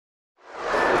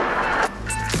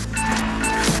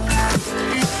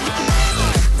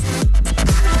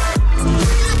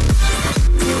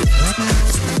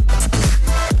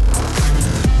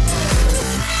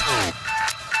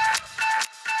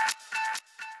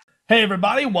Hey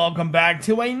everybody, welcome back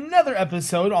to another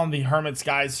episode on the Hermit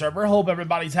Skies server. Hope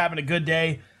everybody's having a good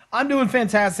day. I'm doing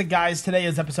fantastic, guys. Today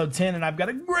is episode 10 and I've got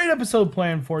a great episode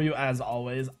planned for you as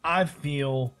always. I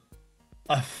feel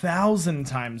 1,000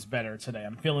 times better today.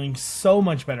 I'm feeling so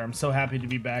much better. I'm so happy to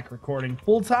be back recording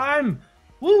full time.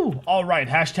 Woo! Alright,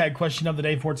 hashtag question of the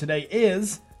day for today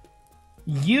is,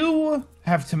 you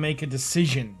have to make a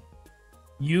decision.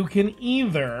 You can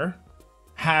either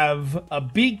have a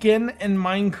beacon in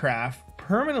Minecraft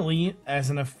permanently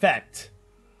as an effect,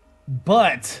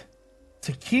 but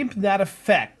to keep that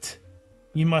effect,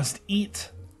 you must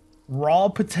eat raw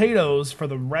potatoes for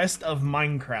the rest of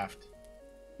Minecraft.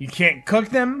 You can't cook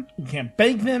them, you can't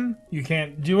bake them, you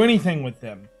can't do anything with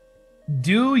them.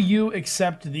 Do you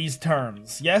accept these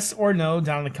terms? Yes or no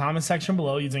down in the comment section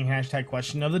below using hashtag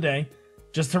question of the day.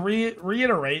 Just to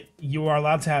reiterate, you are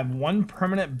allowed to have one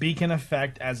permanent beacon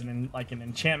effect as an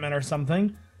enchantment or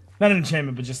something. Not an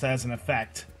enchantment, but just as an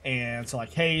effect. And so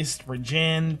like haste,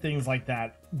 regen, things like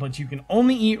that. But you can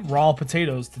only eat raw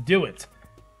potatoes to do it.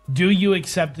 Do you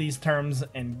accept these terms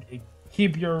and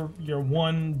keep your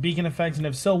one beacon effect? And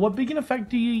if so, what beacon effect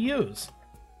do you use?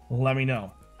 Let me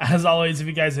know. As always, if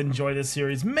you guys enjoy this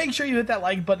series, make sure you hit that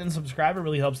like button and subscribe. It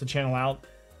really helps the channel out.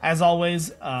 As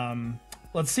always,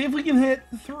 let's see if we can hit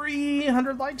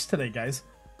 300 likes today, guys.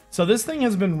 So this thing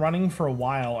has been running for a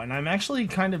while, and I'm actually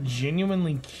kind of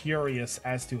genuinely curious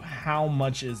as to how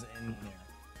much is in here.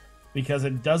 Because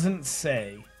it doesn't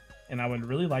say, and I would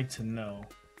really like to know.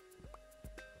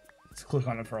 Let's click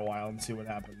on it for a while and see what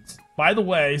happens. By the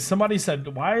way, somebody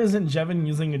said, why isn't Jevin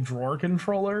using a drawer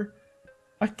controller?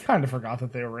 I kind of forgot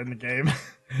that they were in the game.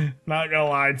 Not gonna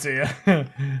lie to you.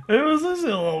 It was just a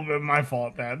little bit my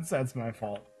fault, that's my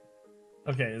fault.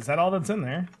 Okay, is that all that's in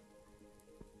there?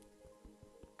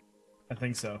 I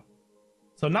think so.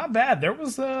 So not bad. There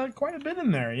was quite a bit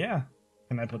in there, yeah.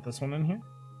 Can I put this one in here?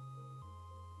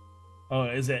 Oh,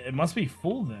 is it? It must be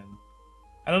full then.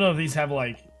 I don't know if these have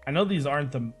like... I know these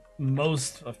aren't the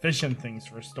most efficient things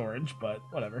for storage, but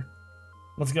whatever.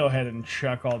 Let's go ahead and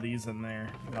chuck all these in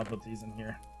there. And I'll put these in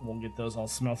here. We'll get those all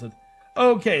smelted.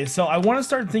 Okay, so I want to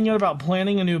start thinking about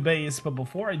planning a new base, but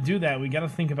before I do that, we got to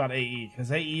think about AE,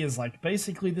 because AE is like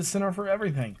basically the center for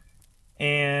everything.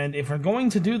 And if we're going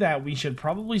to do that, we should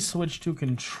probably switch to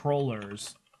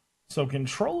controllers. So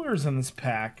controllers in this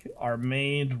pack are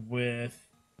made with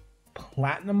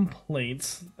platinum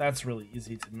plates. That's really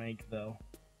easy to make, though.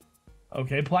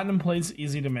 Okay, platinum plates,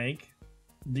 easy to make.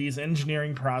 These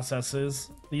engineering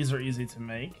processes, these are easy to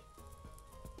make.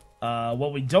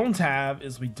 What we don't have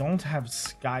is we don't have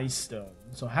skystone.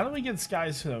 So how do we get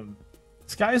skystone?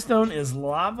 Skystone is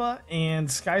lava and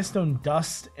skystone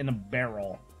dust in a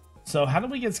barrel. So how do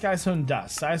we get skystone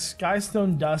dust?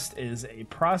 Skystone dust is a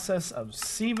process of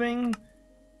sieving,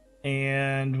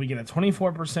 and we get a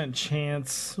 24%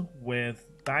 chance with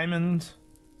diamond,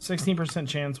 16%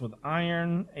 chance with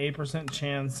iron, 8%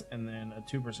 chance, and then a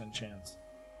 2% chance.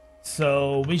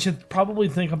 So we should probably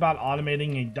think about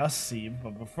automating a dust sieve,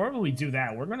 but before we do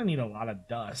that, we're going to need a lot of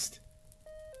dust.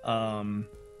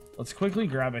 Let's quickly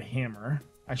grab a hammer.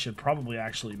 I should probably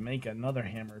actually make another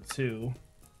hammer too.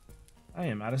 I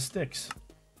am out of sticks.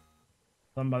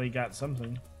 Somebody got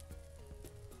something.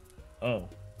 Oh.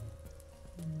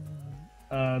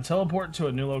 Teleport to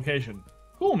a new location.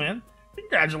 Cool, man.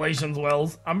 Congratulations,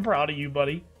 Wells. I'm proud of you,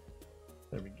 buddy.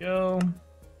 There we go.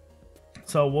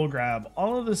 So we'll grab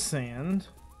all of the sand,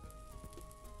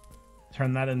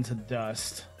 turn that into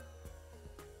dust.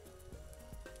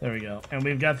 There we go. And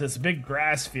we've got this big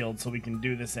grass field so we can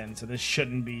do this in, so this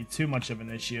shouldn't be too much of an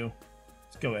issue.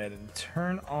 Let's go ahead and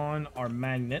turn on our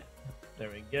magnet. There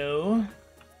we go.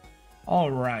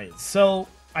 Alright, so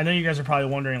I know you guys are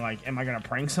probably wondering, like, am I going to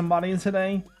prank somebody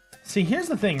today? See, here's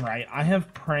the thing, right? I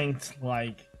have pranked,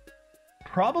 like,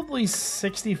 probably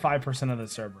 65% of the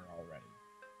server.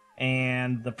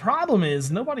 And the problem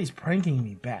is, nobody's pranking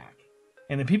me back.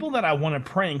 And the people that I want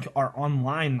to prank are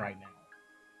online right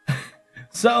now.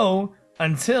 So,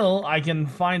 until I can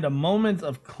find a moment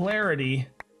of clarity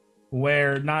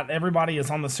where not everybody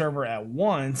is on the server at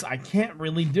once, I can't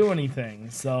really do anything.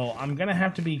 So, I'm going to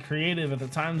have to be creative at the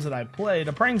times that I play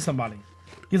to prank somebody.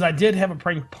 Because I did have a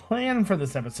prank plan for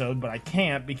this episode, but I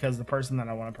can't because the person that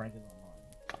I want to prank is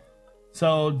online.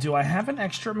 So, do I have an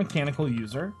extra mechanical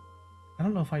user? I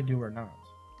don't know if I do or not.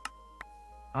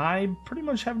 I pretty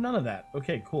much have none of that.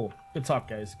 Okay, cool. Good talk,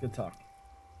 guys. Good talk.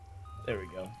 There we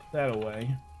go. Put that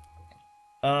away.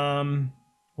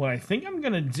 What I think I'm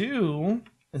gonna do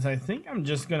is I think I'm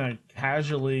just gonna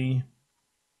casually...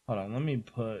 Hold on, let me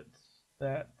put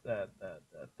that.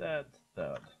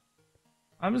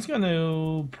 I'm just going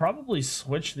to probably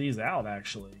switch these out,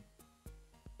 actually.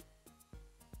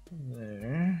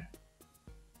 There.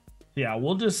 Yeah,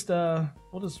 we'll just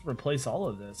replace all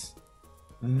of this.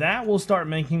 That will start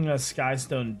making us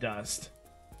skystone dust.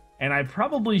 And I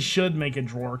probably should make a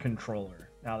drawer controller,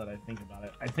 now that I think about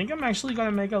it. I think I'm actually going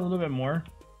to make a little bit more.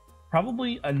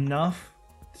 Probably enough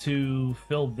to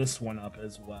fill this one up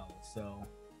as well. So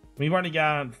we've already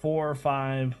got 4,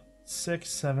 5, 6,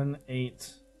 7, 8,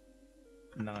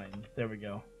 9. There we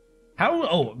go.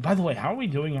 Oh, by the way, how are we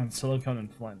doing on silicone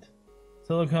and flint?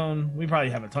 Silicone, we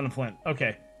probably have a ton of flint.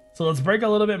 Okay, so let's break a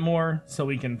little bit more so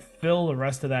we can fill the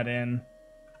rest of that in.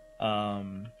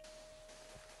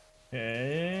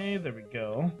 Okay, there we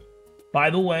go. By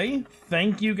the way,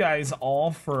 thank you guys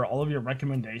all for all of your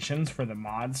recommendations for the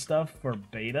mod stuff for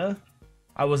beta.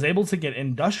 I was able to get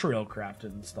Industrial Craft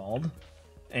installed,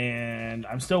 and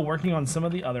I'm still working on some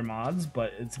of the other mods,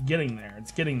 but it's getting there.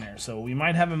 It's getting there. So we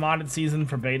might have a modded season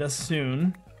for beta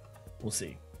soon. We'll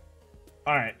see.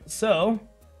 All right, so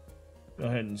go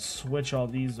ahead and switch all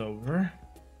these over.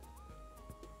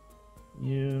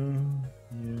 You.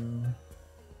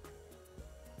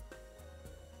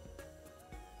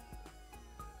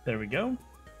 There we go.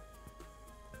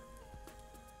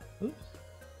 Oops.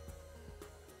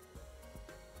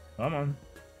 Come on.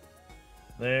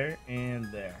 There and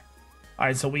there.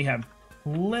 Alright, so we have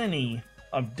plenty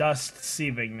of dust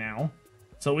sieving now.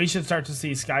 So we should start to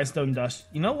see skystone dust.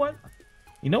 You know what?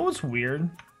 You know what's weird?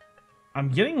 I'm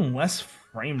getting less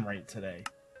frame rate today.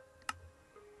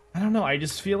 I don't know. I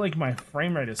just feel like my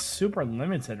frame rate is super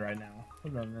limited right now.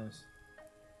 Look at this.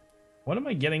 What am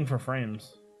I getting for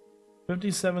frames?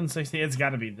 57, 60. It's got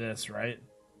to be this, right?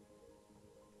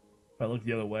 If I look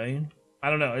the other way. I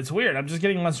don't know. It's weird. I'm just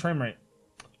getting less frame rate.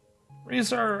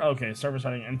 Restart. Okay, server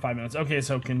starting in 5 minutes. Okay,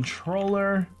 so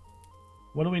controller.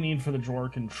 What do we need for the drawer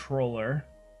controller?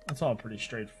 That's all pretty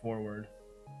straightforward.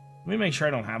 Let me make sure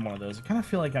I don't have one of those. I kind of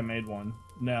feel like I made one.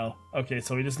 No. Okay,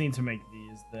 so we just need to make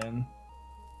these then.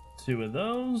 2 of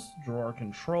those. Drawer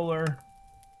controller.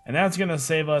 And that's going to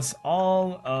save us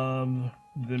all of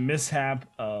the mishap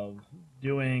of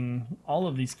doing all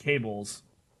of these cables.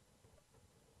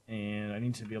 And I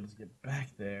need to be able to get back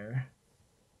there.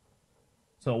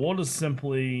 So we'll just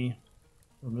simply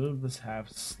remove this half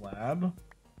slab.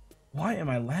 Why am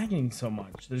I lagging so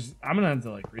much? I'm gonna have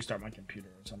to like restart my computer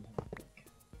or something.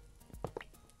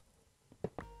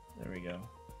 There we go.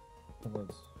 So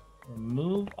let's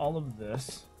remove all of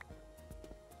this.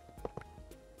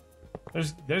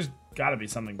 There's got to be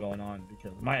something going on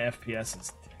because my FPS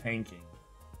is tanking.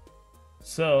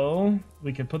 So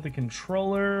we can put the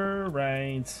controller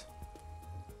right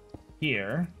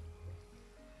here,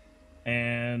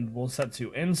 and we'll set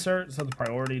to insert, set the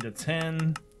priority to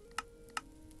 10,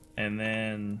 and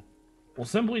then we'll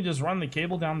simply just run the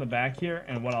cable down the back here.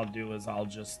 And what I'll do is I'll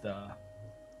just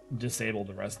disable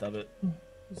the rest of it.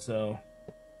 So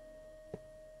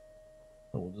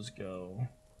we'll just go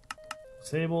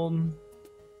disabled.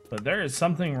 But there is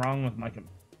something wrong with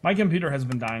my computer has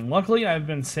been dying. Luckily, I've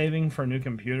been saving for a new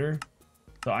computer,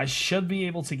 so I should be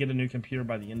able to get a new computer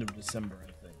by the end of December,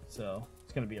 I think. So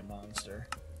it's gonna be a monster.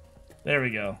 There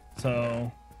we go.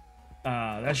 So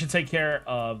that should take care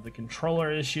of the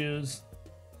controller issues.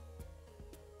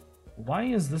 Why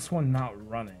is this one not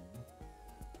running?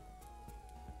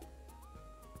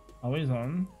 Always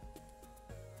on.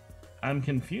 I'm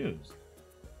confused.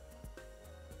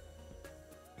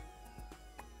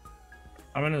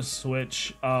 I'm gonna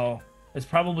switch. Oh, it's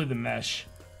probably the mesh.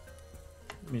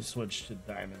 Let me switch to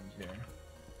diamond here.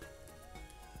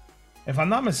 If I'm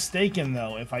not mistaken,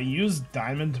 though, if I use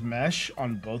diamond mesh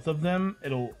on both of them,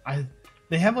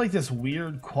 they have like this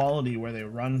weird quality where they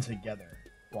run together.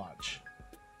 Watch.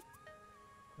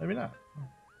 Maybe not.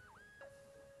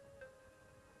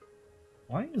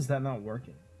 Why is that not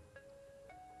working?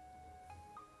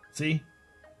 See?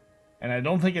 And I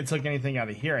don't think it took anything out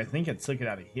of here. I think it took it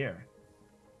out of here.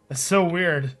 That's so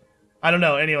weird. I don't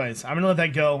know. Anyways, I'm gonna let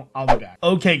that go. I'll be back.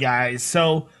 Okay, guys.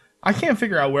 So I can't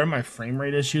figure out where my frame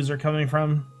rate issues are coming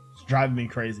from. It's driving me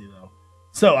crazy, though.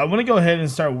 So I want to go ahead and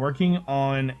start working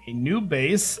on a new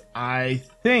base. I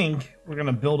think we're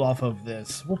gonna build off of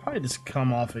this. We'll probably just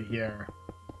come off of here.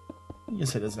 I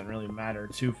guess it doesn't really matter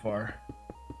too far.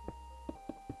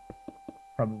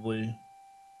 Probably.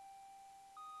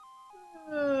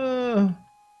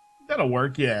 That'll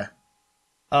work, yeah.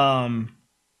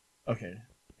 Okay,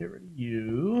 get rid of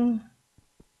you.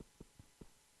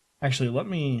 Actually, I'm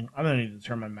gonna need to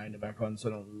turn my magnet back on so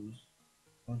I don't lose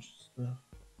a bunch of stuff.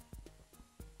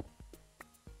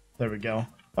 There we go.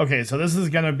 Okay, so this is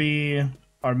gonna be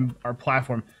our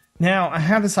platform. Now, I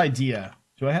have this idea.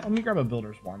 Let me grab a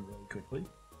builder's wand really quickly.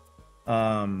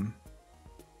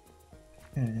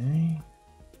 Okay.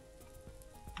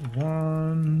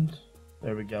 One.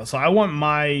 There we go. So I want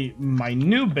my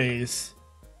new base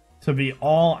to be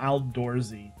all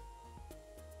outdoorsy.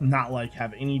 Not like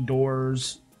have any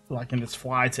doors, so I can just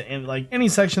fly to any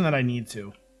section that I need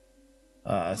to.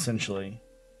 Essentially.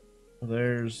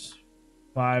 There's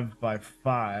 5 by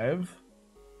 5.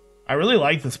 I really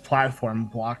like this platform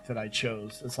block that I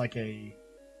chose. It's like a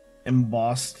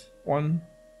embossed one.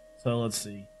 So let's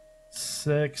see.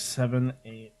 6, 7,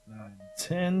 8, 9,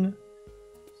 10.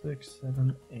 6,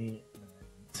 7, 8, 9,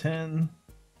 10.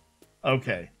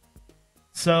 Okay.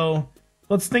 So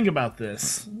let's think about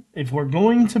this. If we're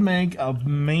going to make a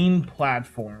main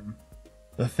platform,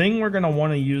 the thing we're going to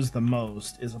want to use the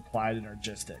most is applied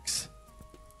energistics.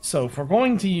 So if we're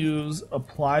going to use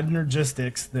applied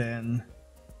energistics, then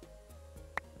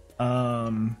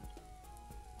oh,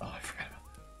 I forgot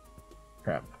about that.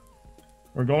 Crap.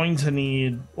 We're going to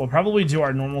need, we'll probably do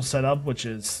our normal setup, which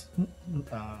is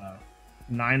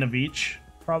 9 of each,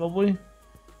 probably.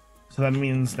 So that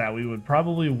means that we would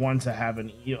probably want to have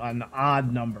an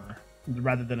odd number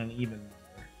rather than an even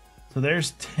number. So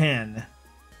there's 10.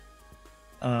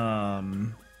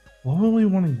 What will we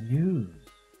want to use?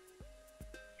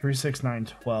 3, 6, 9,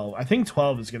 12. I think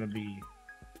 12 is going to be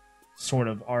sort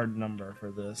of our number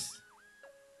for this.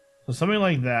 So something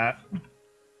like that.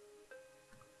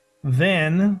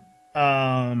 Then,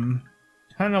 kind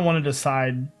of want to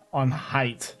decide on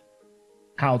height,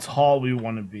 how tall we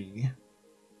want to be.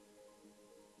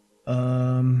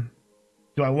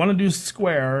 Do I want to do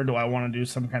square, or do I want to do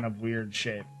some kind of weird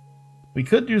shape? We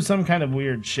could do some kind of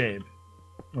weird shape,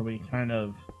 where we kind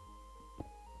of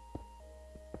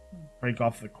break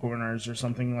off the corners or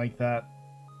something like that.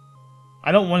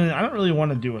 I don't really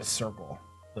want to do a circle,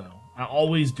 though. I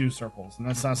always do circles, and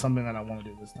that's not something that I want to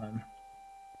do this time.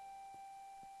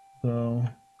 So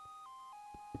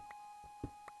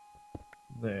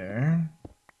there.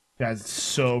 Guys, it's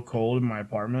so cold in my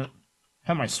apartment. I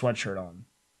have my sweatshirt on.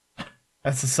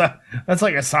 That's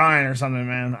like a sign or something,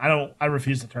 man. I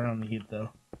refuse to turn on the heat though.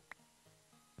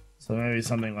 So maybe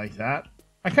something like that.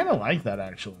 I kind of like that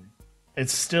actually.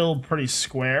 It's still pretty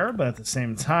square, but at the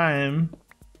same time,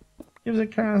 gives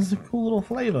it kind of a cool little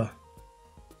flavor.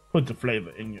 Put the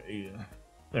flavor in your ear.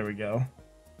 There we go.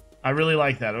 I really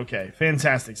like that. Okay,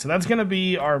 fantastic. So that's going to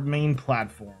be our main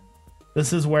platform.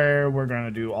 This is where we're going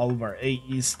to do all of our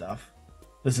AE stuff.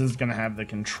 This is going to have the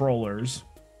controllers.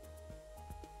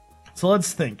 So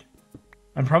let's think.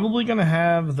 I'm probably going to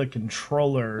have the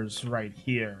controllers right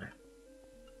here.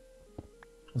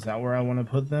 Is that where I want to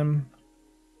put them?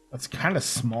 That's kind of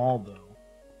small, though.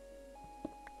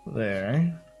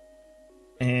 There.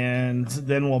 And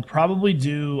then we'll probably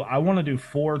do... I want to do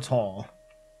 4 tall.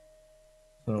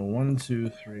 So 1, 2,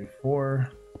 3, 4.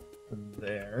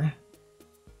 There.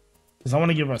 Because I want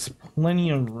to give us plenty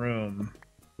of room.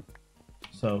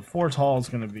 So 4 tall is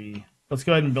going to be... Let's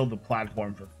go ahead and build the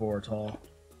platform for 4 tall.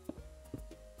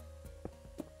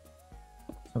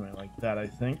 Something like that, I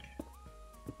think.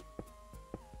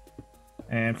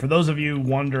 And for those of you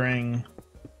wondering,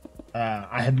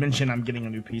 I had mentioned I'm getting a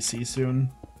new PC soon.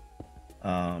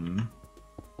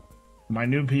 My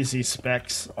new PC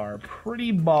specs are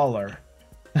pretty baller.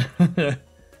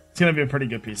 It's gonna be a pretty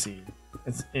good PC.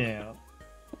 It's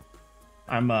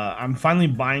I'm finally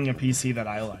buying a PC that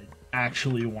I like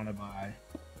actually want to buy,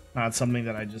 not something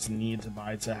that I just need to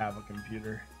buy to have a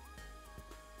computer.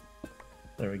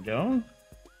 There we go.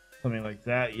 Something like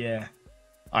that, yeah.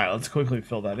 All right, let's quickly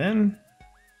fill that in.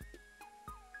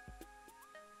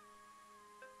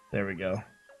 There we go.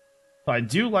 So I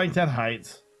do like that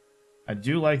height. I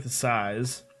do like the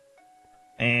size.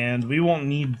 And we won't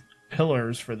need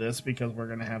pillars for this because we're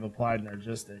going to have applied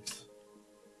energistics.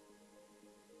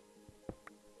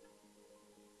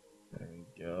 There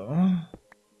we go.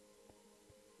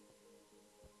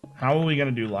 How are we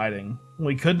going to do lighting?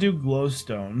 We could do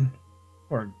glowstone.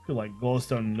 Or like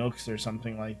glowstone nooks or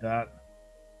something like that.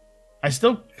 I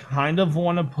still kind of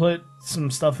want to put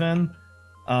some stuff in.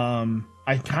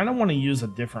 I kind of want to use a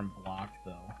different block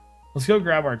though. Let's go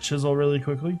grab our chisel really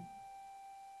quickly.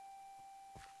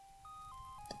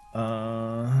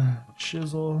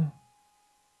 Chisel.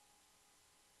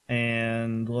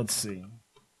 And let's see.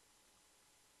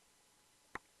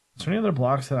 Is there any other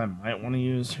blocks that I might want to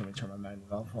use? Let me turn my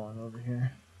magnet off while I'm over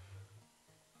here.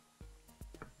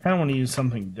 Kind of want to use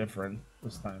something different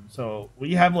this time. So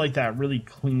we have like that really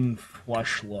clean,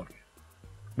 flush look.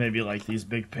 Maybe like these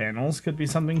big panels could be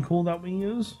something cool that we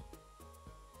use.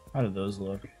 How do those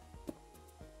look?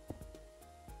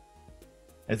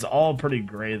 It's all pretty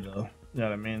gray though. You know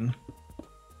what I mean?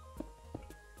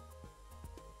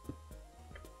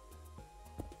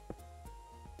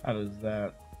 How does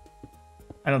that?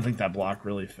 I don't think that block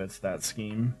really fits that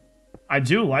scheme. I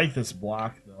do like this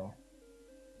block, though.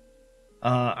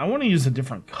 I want to use a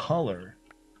different color.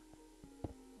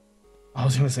 I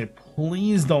was going to say,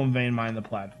 please don't vein mine the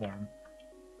platform.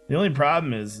 The only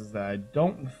problem is that I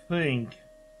don't think...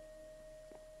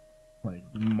 Like,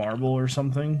 marble or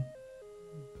something?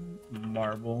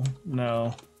 Marble?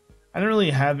 No. I don't really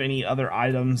have any other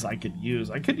items I could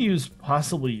use. I could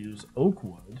possibly use oak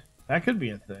wood. That could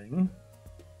be a thing.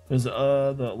 Because,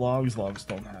 the logs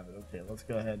don't have it. Okay, let's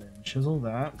go ahead and chisel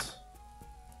that.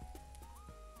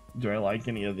 Do I like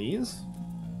any of these?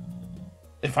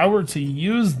 If I were to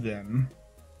use them...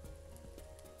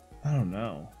 I don't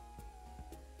know.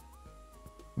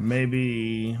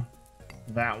 Maybe...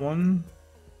 that one?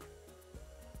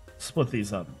 Split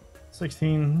these up.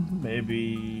 16,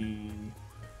 maybe...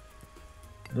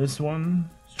 this one?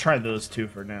 Let's try those two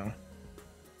for now.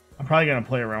 I'm probably going to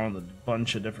play around with a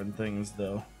bunch of different things,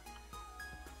 though.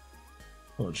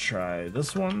 Let's try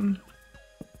this one.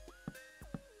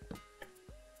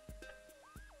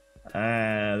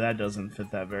 That doesn't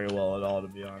fit that very well at all, to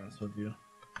be honest with you.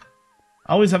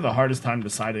 I always have the hardest time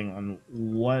deciding on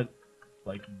what,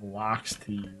 like, blocks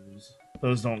to use.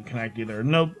 Those don't connect either.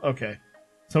 Nope. Okay.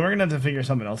 So we're going to have to figure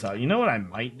something else out. You know what I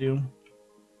might do?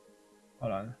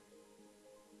 Hold on.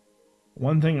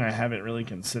 One thing I haven't really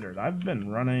considered. I've been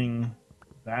running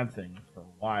that thing for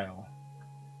a while.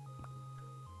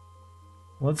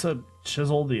 Let's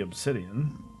chisel the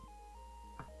obsidian.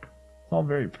 It's all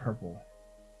very purple.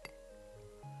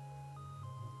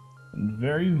 And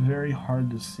very, very hard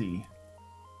to see.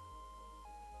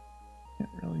 Can't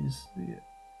really see it.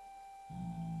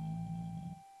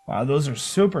 Wow, those are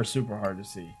super, super hard to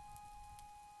see.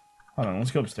 Hold on,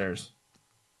 let's go upstairs.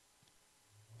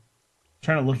 I'm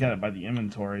trying to look at it by the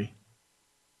inventory.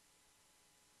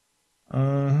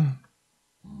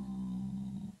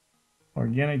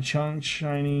 Organic chunk,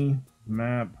 shiny,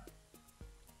 map.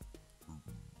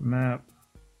 Map.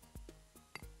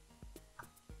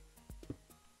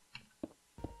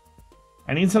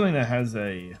 I need something that has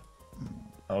a...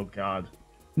 oh god.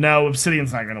 No,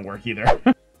 obsidian's not going to work either.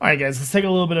 Alright guys, let's take a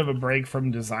little bit of a break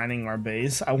from designing our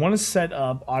base. I want to set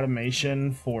up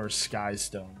automation for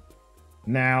Skystone.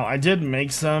 Now, I did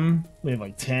make some. We have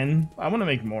like 10. I want to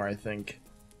make more, I think.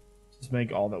 Just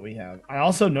make all that we have. I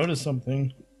also noticed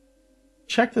something.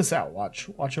 Check this out. Watch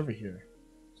over here.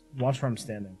 Watch where I'm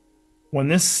standing. When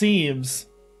this sieves,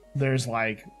 there's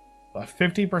like a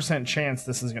 50% chance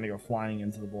this is going to go flying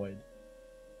into the void.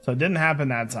 So it didn't happen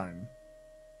that time.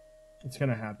 It's going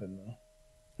to happen though.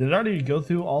 Did it already go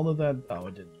through all of that? Oh,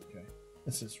 it didn't. Okay.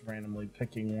 It's just randomly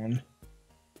picking one.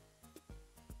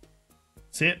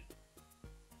 See it?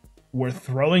 We're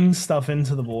throwing stuff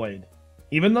into the void.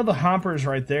 Even though the hopper is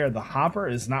right there, the hopper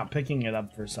is not picking it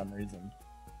up for some reason.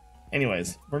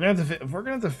 Anyways, we're gonna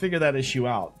have to figure that issue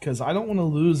out because I don't want to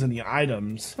lose any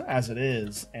items as it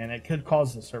is, and it could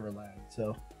cause the server lag.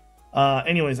 So,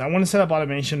 anyways, I want to set up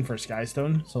automation for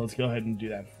Skystone, so let's go ahead and do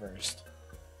that first.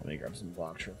 Let me grab some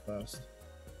blocks real fast.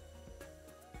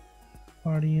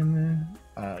 Party in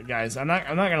there, guys. I'm not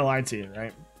gonna lie to you,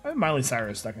 right? I have Miley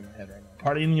Cyrus stuck in my head right now.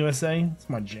 Party in the USA, it's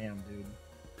my jam, dude.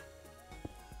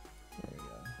 There we go.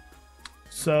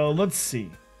 So let's see.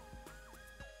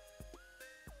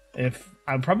 If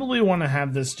I probably want to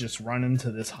have this just run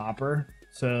into this hopper,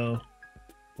 so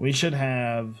we should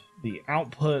have the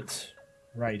output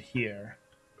right here,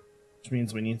 which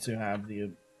means we need to have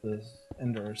the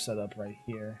ender set up right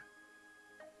here.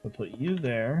 We'll put you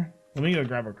there. Let me go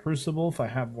grab a crucible if I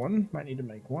have one. Might need to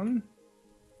make one.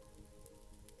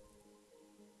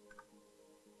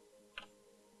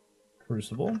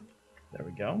 Crucible. There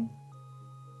we go.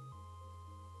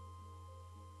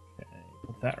 Okay,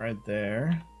 put that right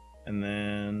there. And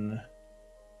then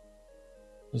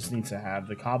just need to have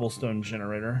the cobblestone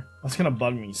generator. That's gonna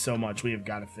bug me so much. We have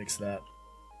got to fix that.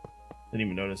 Didn't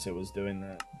even notice it was doing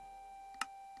that.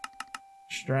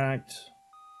 Extract.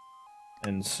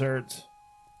 Insert.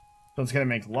 So it's gonna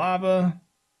make lava.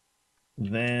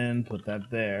 Then put that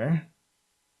there.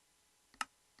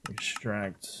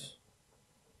 Extract.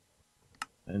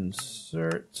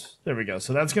 Insert. There we go.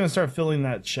 So that's gonna start filling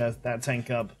that chest, that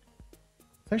tank up.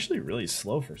 It's actually really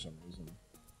slow for some reason.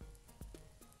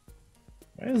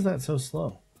 Why is that so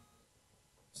slow?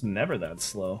 It's never that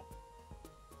slow.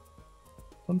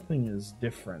 Something is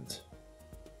different.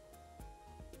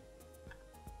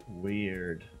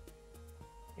 Weird.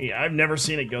 Yeah, I've never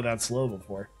seen it go that slow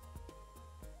before.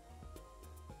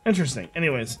 Interesting.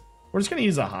 Anyways, we're just gonna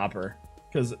use a hopper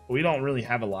because we don't really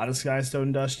have a lot of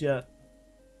skystone dust yet.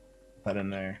 Put that in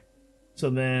there. So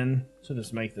then, so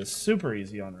just make this super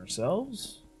easy on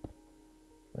ourselves.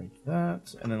 Like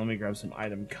that. And then let me grab some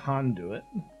item conduit.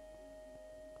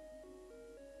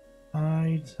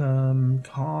 Item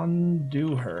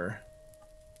conduit.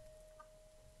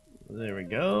 There we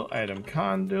go. Item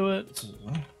conduit.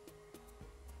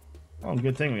 Oh,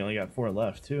 good thing we only got 4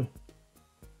 left, too.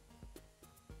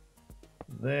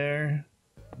 There.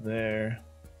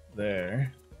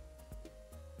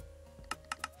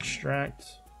 Extract.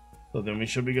 So then we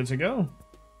should be good to go.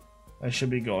 I should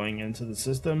be going into the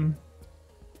system.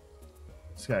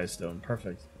 Sky stone,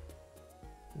 perfect.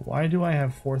 Why do I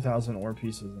have 4,000 ore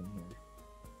pieces in here?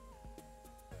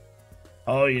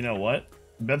 Oh, you know what?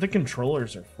 I bet the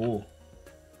controllers are full.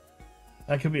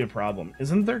 That could be a problem.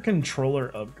 Isn't there controller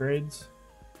upgrades?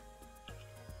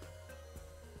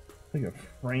 Like a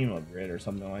frame upgrade or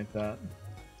something like that.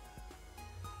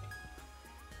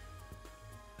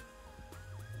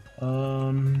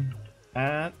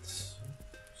 At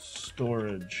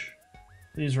storage.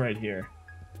 These right here.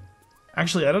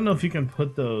 Actually, I don't know if you can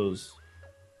put those.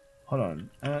 Hold on.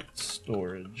 At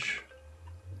storage.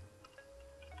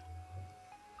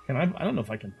 Can I don't know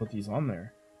if I can put these on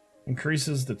there.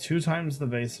 Increases to 2 times the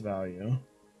base value.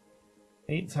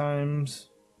 8 times.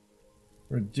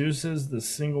 Reduces the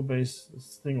single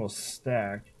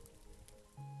stack.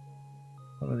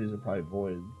 Some of these are probably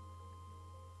void.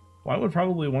 Well, I would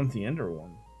probably want the ender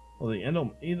one. Well, the ender,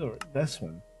 either this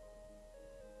one.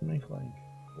 Make like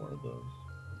 4 of those.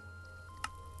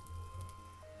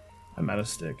 I'm out of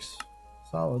sticks.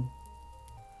 Solid.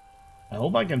 I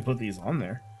hope I can put these on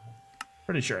there.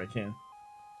 Pretty sure I can.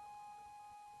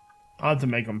 I'll have to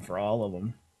make them for all of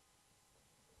them.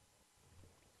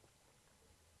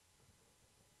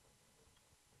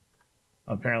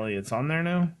 Apparently it's on there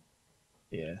now?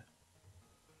 Yeah.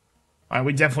 Alright,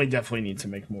 we definitely need to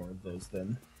make more of those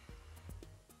then.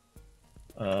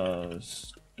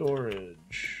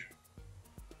 Storage.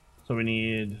 So we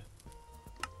need...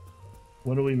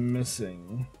 What are we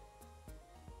missing?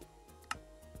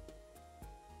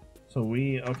 So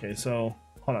okay, so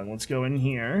hold on, let's go in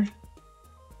here.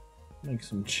 Make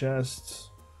some chests.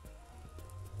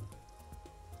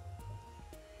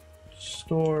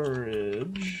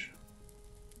 Storage.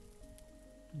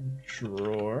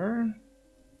 Drawer.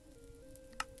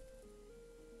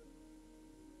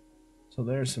 So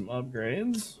there's some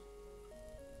upgrades.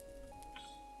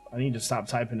 I need to stop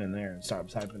typing in there and start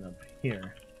typing up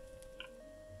here.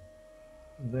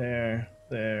 There.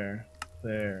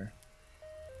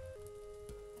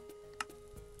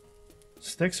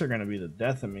 Sticks are gonna be the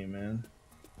death of me, man.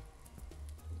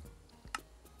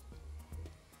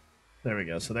 There we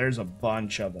go. So there's a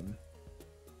bunch of them.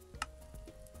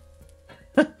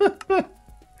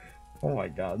 Oh my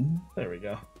god. There we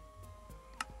go.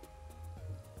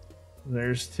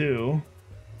 There's 2.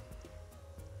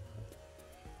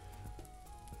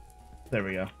 There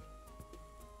we go.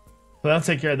 So that'll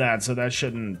take care of that, so that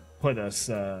shouldn't put us,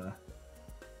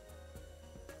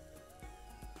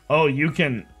 Oh, you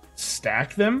can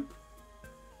stack them?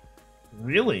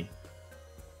 Really?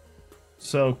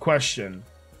 So, question.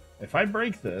 If I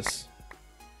break this...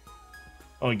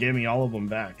 Oh, it gave me all of them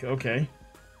back. Okay.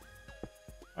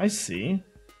 I see.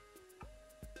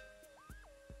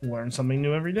 Learn something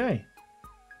new every day.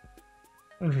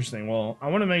 Interesting. Well, I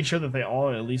want to make sure that they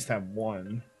all at least have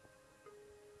 1.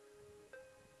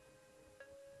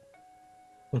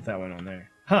 Put that one on there.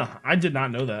 Huh, I did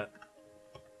not know that.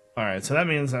 Alright, so that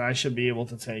means that I should be able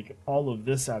to take all of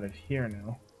this out of here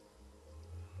now.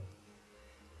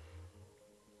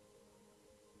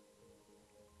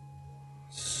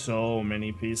 So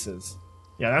many pieces.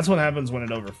 Yeah, that's what happens when it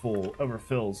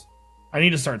overfills. I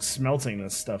need to start smelting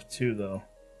this stuff too, though.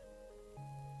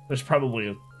 There's probably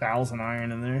 1,000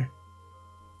 iron in there.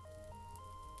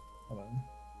 Hold on.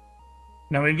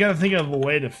 Now we've got to think of a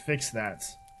way to fix that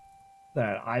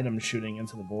item shooting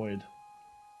into the void.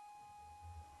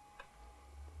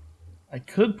 I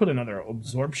could put another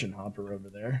absorption hopper over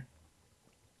there.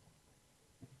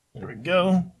 There we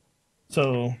go.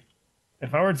 So,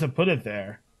 if I were to put it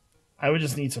there, I would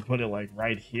just need to put it like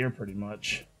right here pretty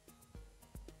much.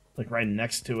 Like right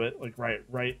next to it, like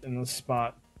right in the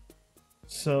spot.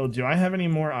 So, do I have any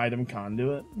more item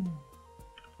conduit?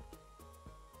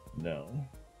 No.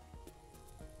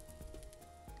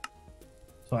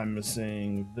 So I'm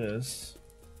missing this.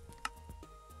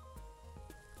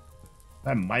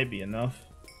 That might be enough.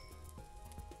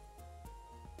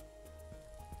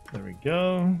 There we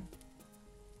go.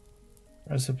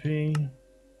 Recipe.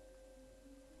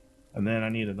 And then I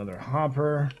need another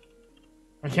hopper.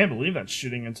 I can't believe that's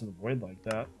shooting into the void like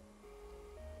that.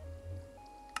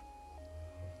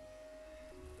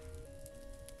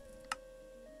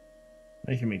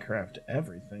 Making me craft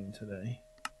everything today.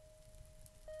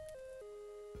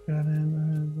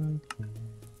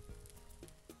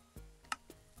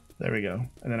 There we go.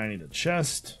 And then I need a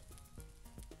chest.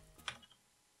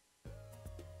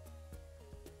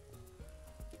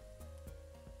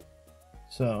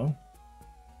 So,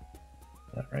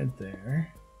 that right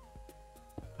there.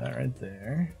 That right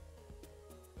there.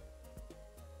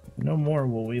 No more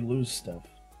will we lose stuff.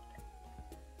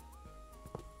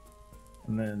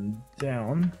 And then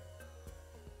down.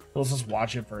 Let's just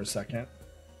watch it for a second.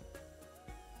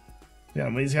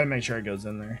 Yeah, we just gotta make sure it goes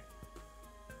in there.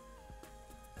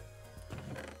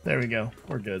 There we go.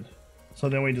 We're good. So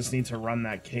then we just need to run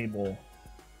that cable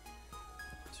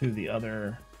to the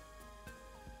other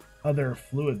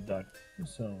fluid duct.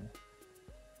 So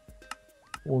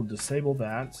we'll disable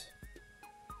that.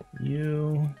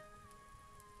 You.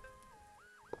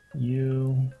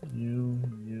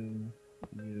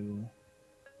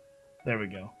 There we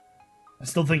go. I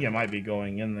still think it might be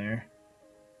going in there.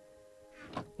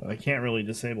 But I can't really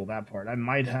disable that part. I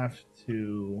might have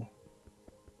to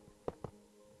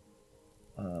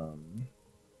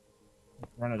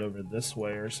run it over this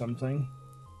way or something.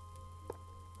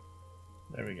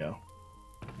 There we go.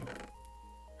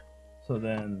 So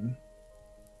then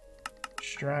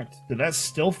extract. Did that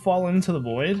still fall into the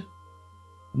void?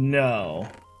 No.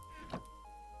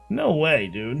 No way,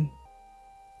 dude.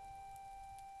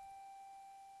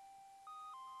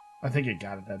 I think it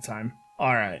got it that time.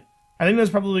 Alright. I think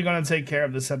that's probably going to take care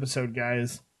of this episode,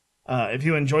 guys. If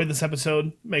you enjoyed this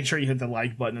episode, make sure you hit the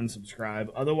like button and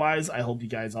subscribe. Otherwise, I hope you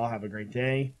guys all have a great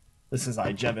day. This is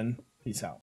iJevin. Peace out.